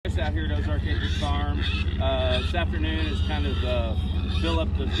out here at Ozark Acres Farm. This afternoon is kind of fill up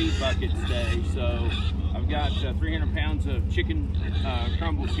the feed buckets day. So I've got 300 pounds of chicken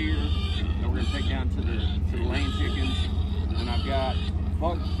crumbles here that we're going to take down to the laying chickens. And I've got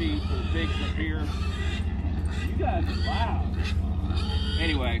bulk feed for the pigs up here. You guys are loud.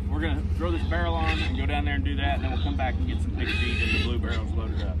 Anyway, we're going to throw this barrel on and go down there and do that, and then we'll come back and get some pig feed and the blue barrels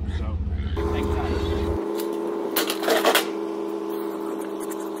loaded up. So, hang tight.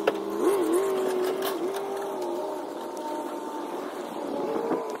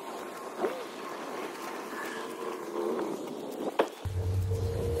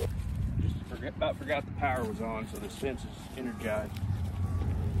 About forgot the power was on, so this fence is energized.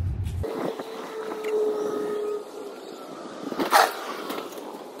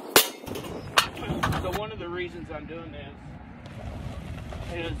 So one of the reasons I'm doing this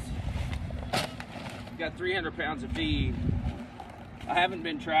is I've got 300 pounds of feed. I haven't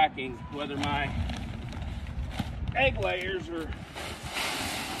been tracking whether my egg layers are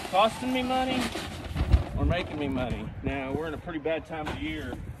costing me money or making me money. Now, we're in a pretty bad time of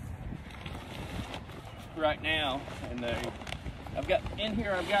year right now, and I've got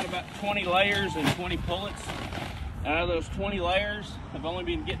about 20 layers and 20 pullets. Out of those 20 layers, I've only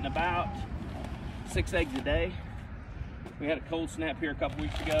been getting about 6 eggs a day. We had a cold snap here a couple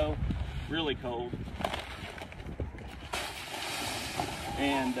weeks ago, really cold,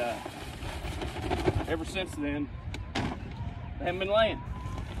 and ever since then they haven't been laying.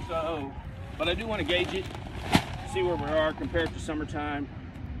 So, but I do want to gauge it, see where we are compared to summertime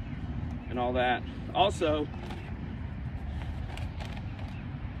and all that. Also,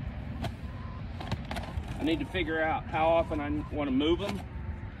 I need to figure out how often I want to move them,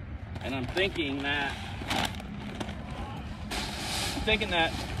 and I'm thinking that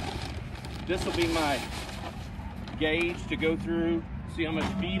this will be my gauge to go through, see how much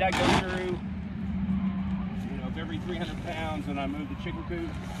feed I go through. You know, if every 300 pounds and I move the chicken coop,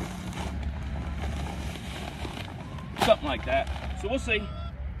 something like that. So we'll see.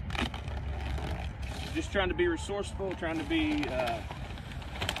 Just trying to be resourceful, trying to be,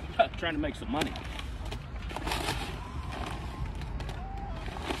 trying to make some money.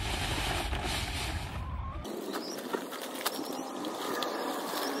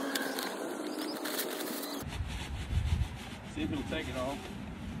 See if it'll take it all.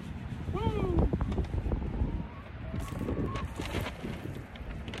 Woo!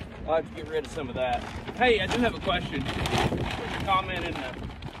 I'll have to get rid of some of that. Hey, I do have a question. Put a comment in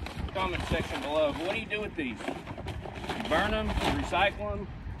the comment section below. But what do you do with these? You burn them, you recycle them,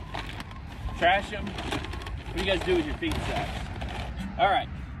 trash them? What do you guys do with your feed sacks? All right.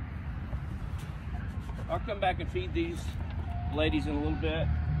 I'll come back and feed these ladies in a little bit.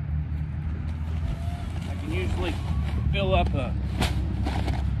 I can usually fill up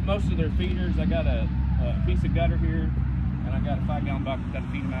most of their feeders. I got a piece of gutter here, and I got a 5-gallon bucket that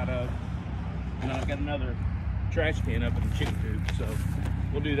I feed them out of. And then I've got another trash can up in the chicken coop. So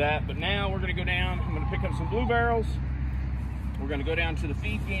we'll do that. But now we're going to go down. I'm going to pick up some blue barrels. We're going to go down to the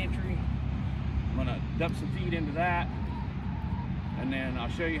feed gantry. I'm going to dump some feed into that. And then I'll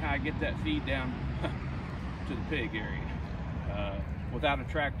show you how I get that feed down to the pig area. Without a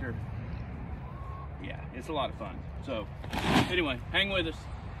tractor, yeah, it's a lot of fun. So anyway, hang with us.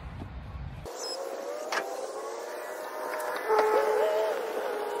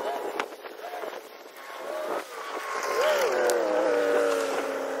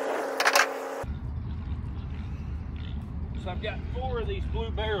 So I've got 4 of these blue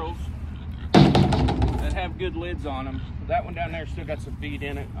barrels that have good lids on them. That one down there still got some feed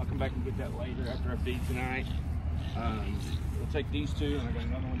in it. I'll come back and get that later after I feed tonight. We'll take these 2, and I got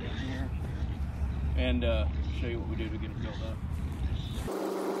another one down here, and show you what we do to get them filled up.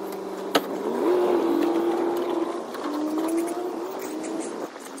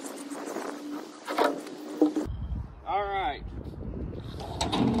 All right.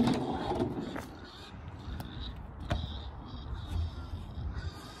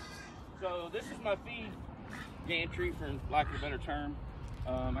 So this is my feed gantry, for lack of a better term.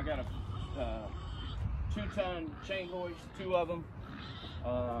 I got a 2-ton chain hoist, 2 of them.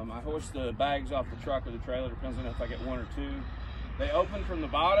 I hoist the bags off the truck or the trailer, depends on if I get 1 or 2. They open from the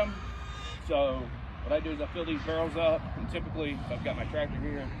bottom, so what I do is I fill these barrels up, and typically if I've got my tractor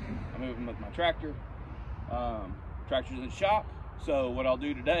here, I move them with my tractor. Tractor's in the shop, so what I'll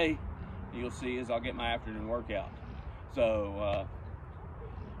do today, you'll see, is I'll get my afternoon workout. So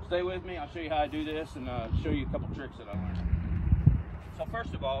stay with me, I'll show you how I do this, and show you a couple tricks that I learned. So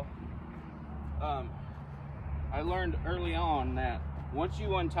first of all, I learned early on that once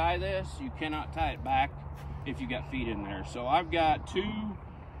you untie this, you cannot tie it back if you got feed in there. So I've got 2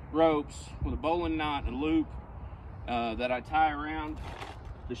 ropes with a bowling knot and a loop that I tie around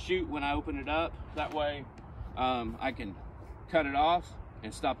the chute when I open it up. That way I can cut it off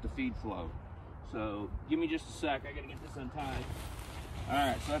and stop the feed flow. So give me just a sec, I gotta get this untied. All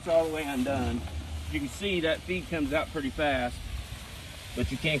right, so that's all the way undone. You can see that feed comes out pretty fast,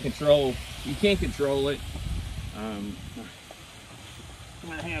 but you can't control it.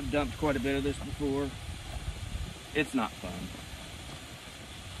 I have dumped quite a bit of this before. It's not fun.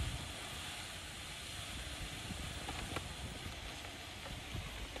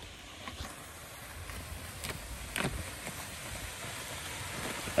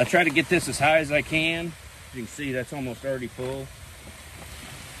 I try to get this as high as I can. You can see that's almost already full.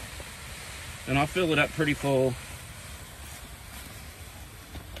 And I'll fill it up pretty full.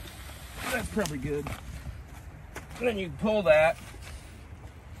 That's probably good. And then you can pull that,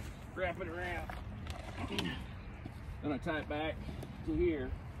 wrap it around. Then I tie it back to here.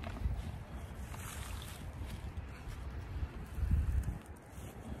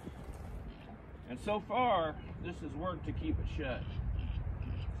 And so far, this has worked to keep it shut.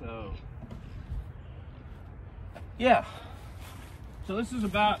 So, yeah. So this is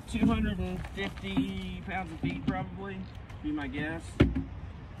about 250 pounds of feed, probably, be my guess.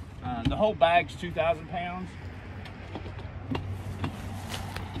 The whole bag's 2,000 pounds.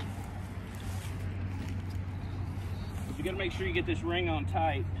 But you gotta make sure you get this ring on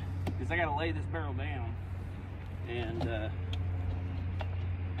tight, because I gotta lay this barrel down. And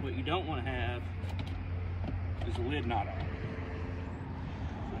what you don't want to have is a lid knot on.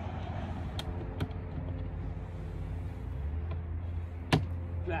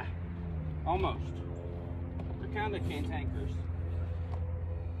 Almost. They're kind of cantankerous.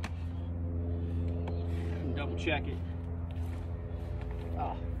 Double check it.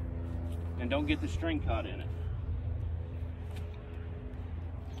 And don't get the string caught in it.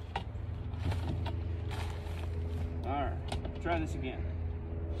 Alright, try this again.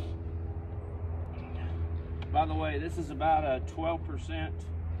 By the way, this is about a 12%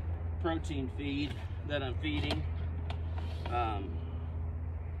 protein feed that I'm feeding.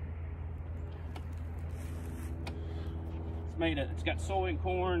 It's got soy and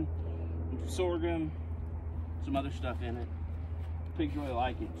corn, and sorghum, some other stuff in it. Pigs really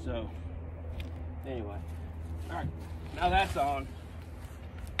like it, so anyway. All right, now that's on.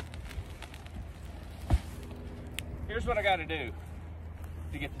 Here's what I got to do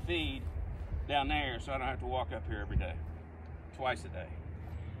to get the feed down there so I don't have to walk up here every day, twice a day.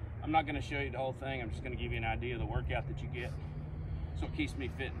 I'm not going to show you the whole thing. I'm just going to give you an idea of the workout that you get, so it keeps me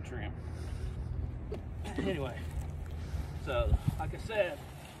fit and trim. Anyway. So, like I said,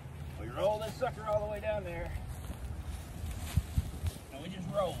 we roll this sucker all the way down there, and we just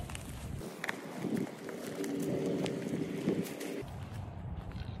roll.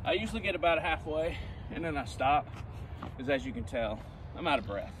 I usually get about halfway, and then I stop, because as you can tell, I'm out of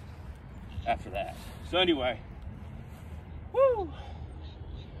breath after that. So anyway, woo!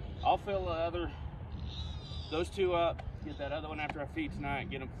 I'll fill those two up, get that other one after I feed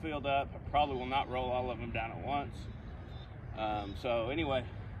tonight, get them filled up. I probably will not roll all of them down at once. So anyway,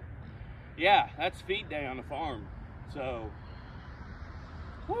 yeah, that's feed day on the farm. So,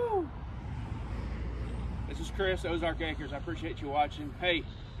 woo! This is Chris, Ozark Acres. I appreciate you watching. Hey,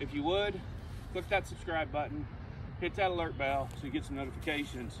 if you would, click that subscribe button, hit that alert bell so you get some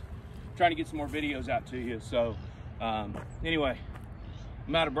notifications. I'm trying to get some more videos out to you. So, anyway,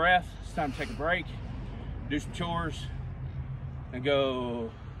 I'm out of breath. It's time to take a break, do some chores, and go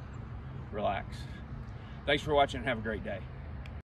relax. Thanks for watching and have a great day.